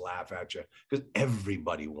going to just laugh at you because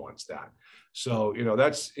everybody wants that. So,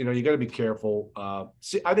 that's, you got to be careful.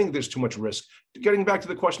 See, I think there's too much risk. Getting back to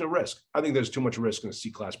the question of risk, I think there's too much risk in a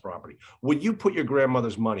C-class property. Would you put your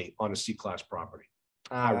grandmother's money on a C-class property?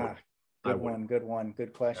 I would. Good one.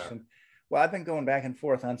 Good question. Yeah. Well, I've been going back and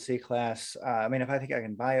forth on C-class. I mean, if I think I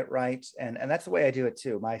can buy it right, and that's the way I do it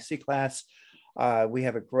too. My C-class, we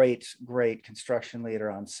have a great construction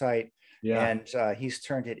leader on site, and he's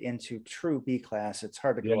turned it into true B-class. It's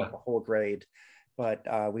hard to go up a whole grade, but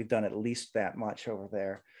we've done at least that much over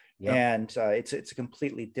there. Yep. And it's a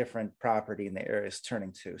completely different property in the area it's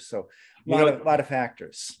turning to. So a lot of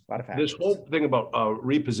factors. This whole thing about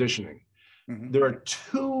repositioning, there are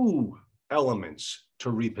two elements to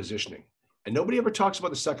repositioning, and nobody ever talks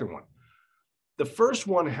about the second one. The first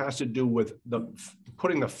one has to do with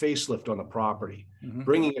putting the facelift on the property,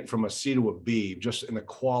 bringing it from a C to a B, just in the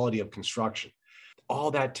quality of construction.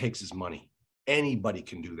 All that takes is money. Anybody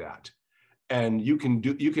can do that. And you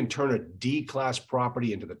can turn a D-class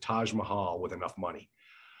property into the Taj Mahal with enough money.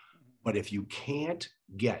 But if you can't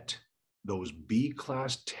get those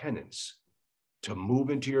B-class tenants to move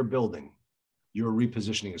into your building, your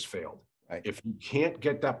repositioning has failed. Right. If you can't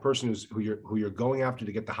get that person who you're going after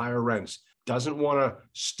to get the higher rents, doesn't want to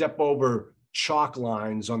step over chalk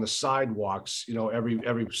lines on the sidewalks,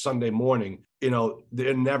 every Sunday morning,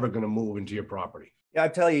 they're never going to move into your property. Yeah, I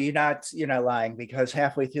tell you, you're not lying, because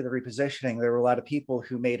halfway through the repositioning, there were a lot of people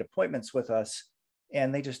who made appointments with us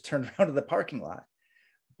and they just turned around to the parking lot.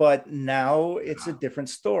 But now it's a different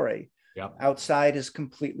story. Yep. Outside is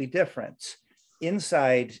completely different.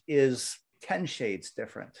 Inside is 10 shades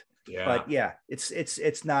different. Yeah. But yeah,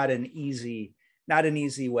 it's not an easy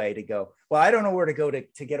way to go. Well, I don't know where to go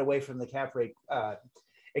to get away from the cap rate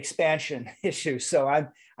expansion issue. So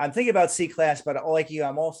I'm thinking about C-class, but like you,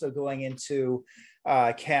 I'm also going into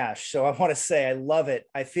cash. So I want to say I love it.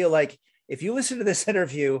 I feel like if you listen to this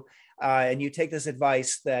interview and you take this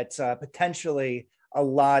advice, that potentially a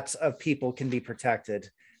lot of people can be protected.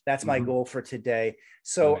 That's my goal for today.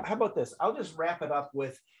 So how about this? I'll just wrap it up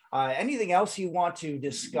with anything else you want to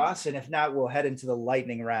discuss, and if not, we'll head into the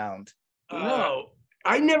lightning round. No,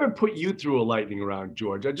 I never put you through a lightning round,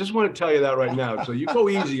 George. I just want to tell you that right now. So you go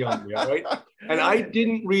easy on me, all right? And I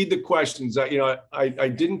didn't read the questions. I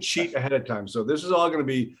didn't cheat ahead of time. So this is all going to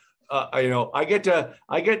be, I get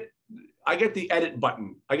the edit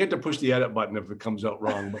button. I get to push the edit button if it comes out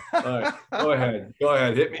wrong. But, all right, go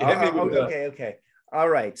ahead. Hit me. Okay. All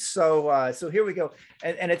right. So here we go.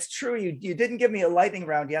 And it's true. You didn't give me a lightning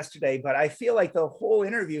round yesterday, but I feel like the whole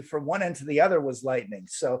interview from one end to the other was lightning.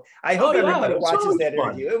 So I hope everybody watches that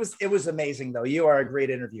interview. It was amazing though. You are a great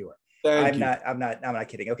interviewer. I'm not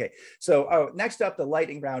kidding. Okay. So next up, the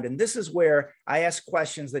lightning round. And this is where I ask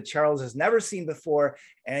questions that Charles has never seen before.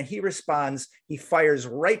 And he responds, he fires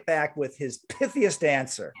right back with his pithiest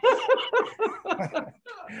answer.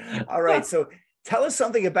 All right. So tell us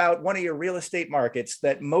something about one of your real estate markets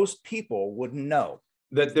that most people wouldn't know.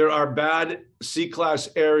 That there are bad C-class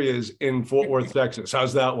areas in Fort Worth, Texas.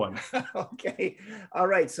 How's that one? Okay. All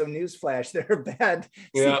right. So newsflash, there are bad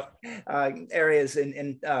areas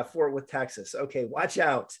in Fort Worth, Texas. Okay. Watch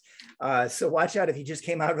out. So watch out if you just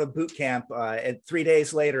came out of a boot camp and 3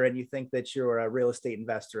 days later and you think that you're a real estate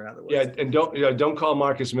investor, in other words. Yeah. And don't call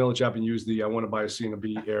Marcus Millichap and use the I want to buy a C and a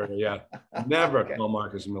B area. Yeah. Never call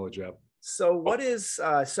Marcus Millichap. So what is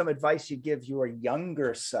some advice you give your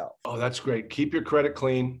younger self? Oh, that's great. Keep your credit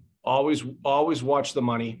clean. Always watch the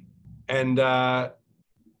money, and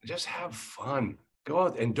just have fun. Go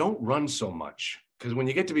out and don't run so much, because when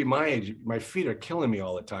you get to be my age, my feet are killing me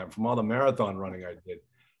all the time from all the marathon running I did.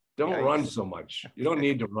 Don't run so much. You don't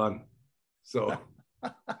need to run. So.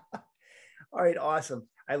 All right. Awesome.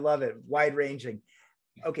 I love it. Wide ranging.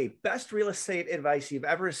 Okay. Best real estate advice you've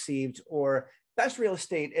ever received, or best real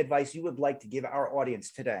estate advice you would like to give our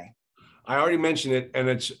audience today? I already mentioned it, and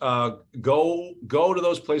it's go to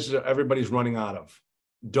those places that everybody's running out of.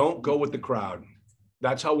 Don't go with the crowd.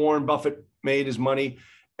 That's how Warren Buffett made his money.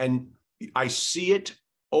 And I see it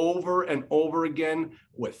over and over again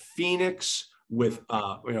with Phoenix, with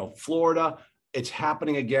Florida. It's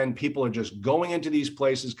happening again. People are just going into these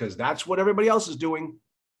places because that's what everybody else is doing.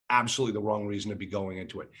 Absolutely the wrong reason to be going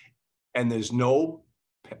into it. And there's no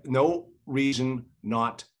reason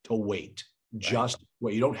not to wait. Just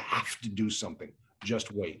wait. You don't have to do something.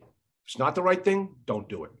 Just wait. If it's not the right thing, don't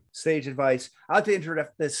do it. Sage advice. I'll have to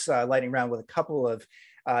interrupt this lightning round with a couple of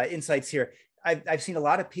insights here. I've seen a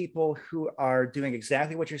lot of people who are doing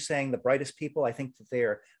exactly what you're saying. The brightest people, I think that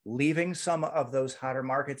they're leaving some of those hotter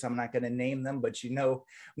markets. I'm not going to name them, but you know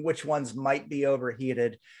which ones might be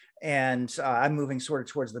overheated. And I'm moving sort of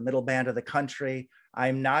towards the middle band of the country.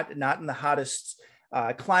 I'm not in the hottest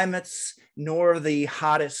climates, nor the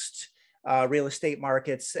hottest real estate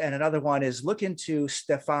markets. And another one is look into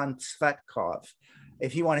Stefan Cvetkov.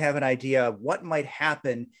 If you want to have an idea of what might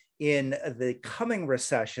happen in the coming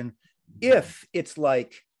recession, if it's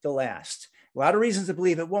like the last. A lot of reasons to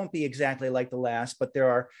believe it won't be exactly like the last, but there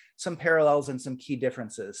are some parallels and some key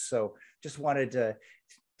differences. So just wanted to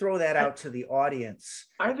throw that out to the audience.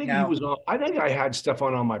 I think he was on, I think I had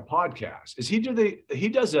Stefan on my podcast. Is he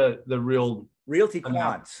does the real Realty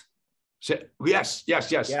Quants. Yes.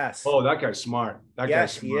 Oh, that guy's smart.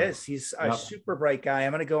 Yes, he is. He's a super bright guy.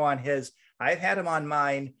 I'm going to go on his. I've had him on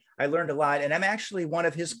mine. I learned a lot, and I'm actually one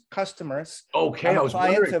of his customers. Okay, I'm a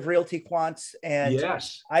client of Realty Quants, and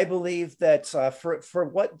yes, I believe that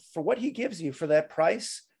for what he gives you for that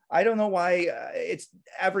price, I don't know why it's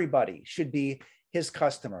everybody should be his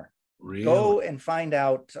customer. Really? Go and find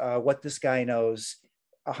out what this guy knows.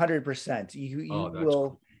 100%.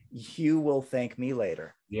 You will thank me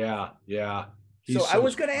later. Yeah. So I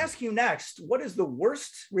was going to ask you next, what is the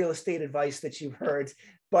worst real estate advice that you've heard?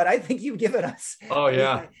 But I think you've given us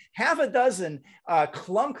half a dozen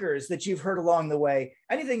clunkers that you've heard along the way.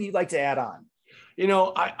 Anything you'd like to add on? You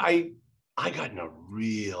know, I got in a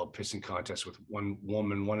real pissing contest with one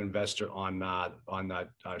investor on that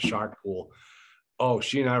shark pool. Oh,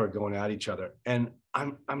 she and I were going at each other, and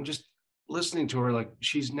I'm just listening to her like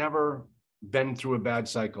she's never been through a bad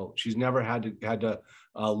cycle. She's never had to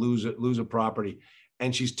lose a property,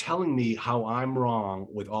 and she's telling me how I'm wrong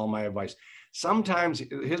with all my advice. Sometimes,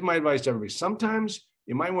 here's my advice to everybody. Sometimes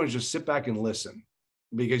you might want to just sit back and listen,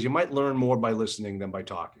 because you might learn more by listening than by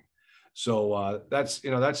talking. So that's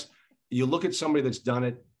you look at somebody that's done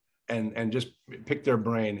it and just pick their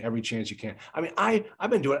brain every chance you can. I mean, I've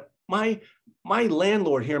been doing it. My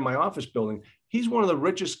landlord here in my office building, he's one of the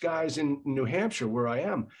richest guys in New Hampshire where I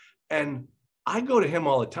am. And I go to him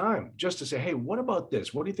all the time just to say, hey, what about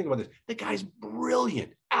this? What do you think about this? The guy's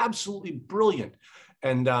brilliant, absolutely brilliant.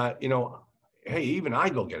 And, hey, even I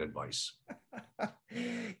go get advice.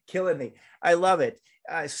 Killing me. I love it.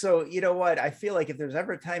 So you know what? I feel like if there's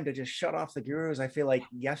ever a time to just shut off the gurus, I feel like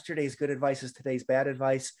yesterday's good advice is today's bad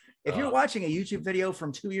advice. If you're watching a YouTube video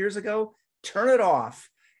from 2 years ago, turn it off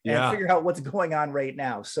and figure out what's going on right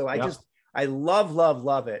now. So I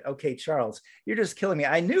love it. Okay, Charles, you're just killing me.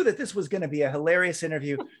 I knew that this was going to be a hilarious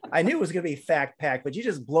interview. I knew it was going to be fact packed, but you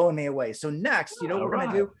just blowing me away. So next, you know what we're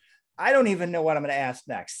going to do? I don't even know what I'm going to ask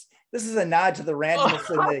next. This is a nod to the randomness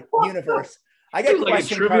in the universe. I got like a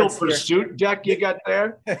Trivial Pursuit deck you got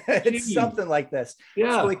there. It's something like this.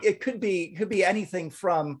 Yeah. So it could be anything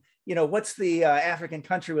from, what's the African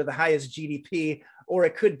country with the highest GDP, or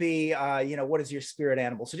it could be, what is your spirit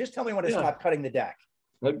animal? So just tell me when to stop cutting the deck.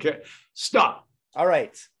 Okay. Stop. All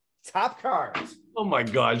right. Top cards. Oh my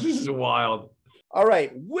gosh, this is wild. All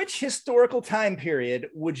right. Which historical time period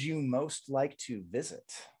would you most like to visit?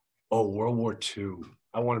 Oh, World War II.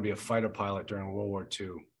 I want to be a fighter pilot during World War II.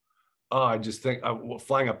 Oh, I just think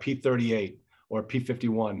flying a P-38 or a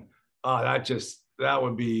P-51. That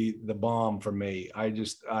would be the bomb for me. I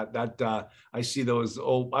just I see those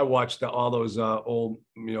old. I watched all those old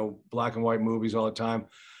black and white movies all the time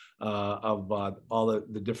of all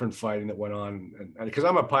the different fighting that went on. And because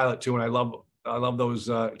I'm a pilot too, and I love those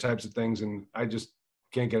types of things, and I just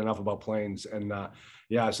can't get enough about planes. And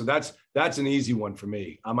so that's an easy one for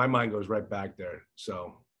me. My mind goes right back there.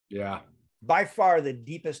 So yeah. By far the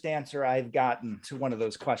deepest answer I've gotten to one of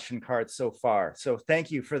those question cards so far. So thank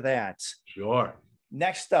you for that. Sure.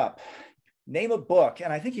 Next up, name a book,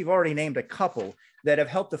 and I think you've already named a couple that have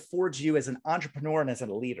helped to forge you as an entrepreneur and as a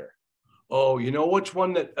leader. Oh, you know which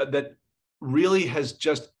one that really has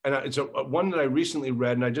just, and it's one that I recently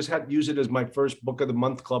read, and I just had to use it as my first book of the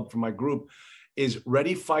month club for my group, is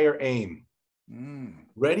Ready, Fire, Aim.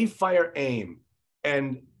 Ready, Fire, Aim.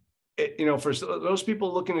 And for those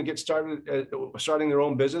people looking to get started, starting their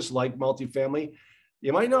own business like multifamily,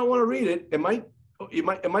 you might not want to read it.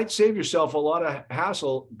 It might save yourself a lot of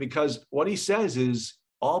hassle, because what he says is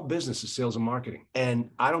all business is sales and marketing. And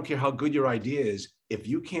I don't care how good your idea is, if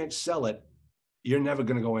you can't sell it, you're never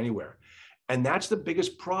going to go anywhere. And that's the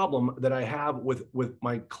biggest problem that I have with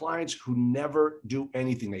my clients who never do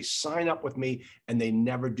anything. They sign up with me and they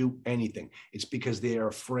never do anything. It's because they are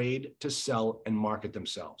afraid to sell and market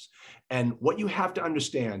themselves. And what you have to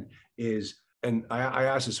understand is, and I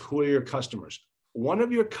ask this, who are your customers? One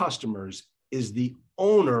of your customers is the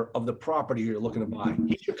owner of the property you're looking to buy.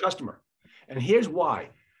 He's your customer. And here's why.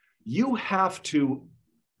 You have to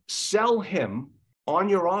sell him on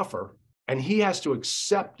your offer, and he has to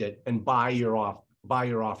accept it and buy your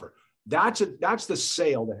offer. That's the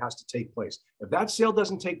sale that has to take place. If that sale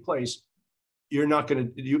doesn't take place, you're not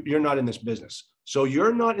in this business. So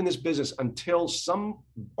you're not in this business until some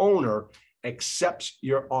owner accepts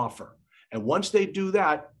your offer. And once they do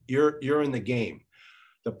that, you're in the game.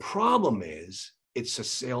 The problem is it's a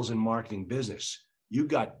sales and marketing business. You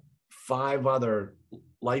got 5 other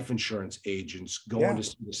life insurance agents going to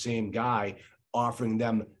see the same guy, offering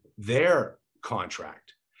them their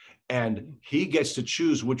contract. And he gets to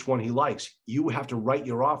choose which one he likes. You have to write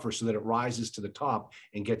your offer so that it rises to the top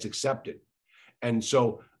and gets accepted. And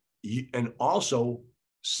so, and also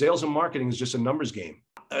sales and marketing is just a numbers game.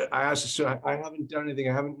 I asked, so I haven't done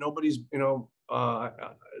anything. Nobody's,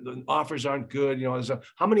 the offers aren't good.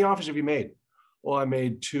 How many offers have you made? Well, I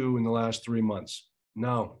made 2 in the last 3 months.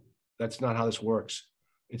 No, that's not how this works.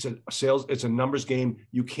 It's a numbers game.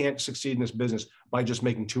 You can't succeed in this business by just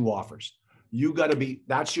making 2 offers.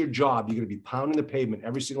 That's your job. You got to be pounding the pavement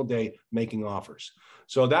every single day, making offers.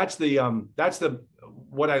 So that's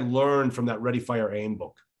what I learned from that Ready, Fire, Aim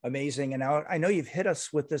book. Amazing. And I know you've hit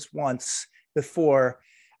us with this once before,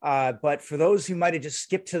 but for those who might have just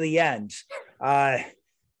skipped to the end,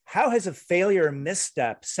 how has a failure or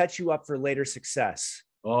misstep set you up for later success?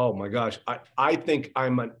 Oh my gosh. I think I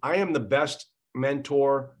am the best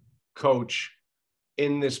mentor coach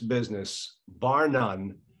in this business, bar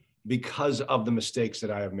none, because of the mistakes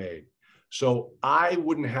that I have made. So I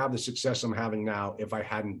wouldn't have the success I'm having now if I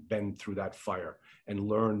hadn't been through that fire and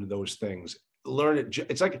learned those things.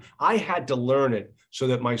 It's like I had to learn it so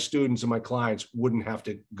that my students and my clients wouldn't have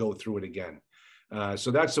to go through it again.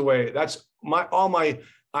 So that's the way,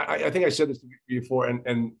 I think I said this before,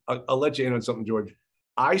 and I'll let you in on something, George.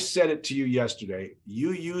 I said it to you yesterday.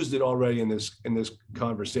 You used it already in this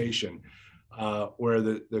conversation, where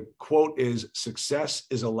the quote is, "Success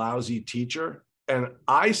is a lousy teacher." And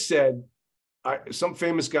I said, some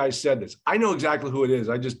famous guy said this. I know exactly who it is.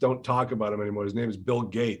 I just don't talk about him anymore. His name is Bill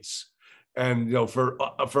Gates. And for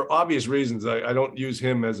obvious reasons, I don't use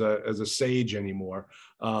him as a sage anymore,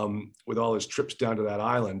 with all his trips down to that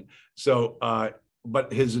island. So,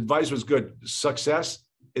 but his advice was good. Success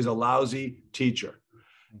is a lousy teacher.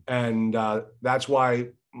 And that's why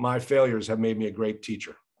my failures have made me a great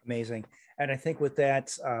teacher. Amazing. And I think with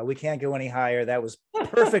that, we can't go any higher. That was a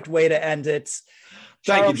perfect way to end it.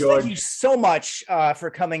 Thank you, George. Thank you so much for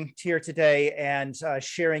coming here today and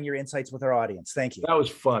sharing your insights with our audience. Thank you. That was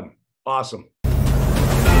fun. Awesome.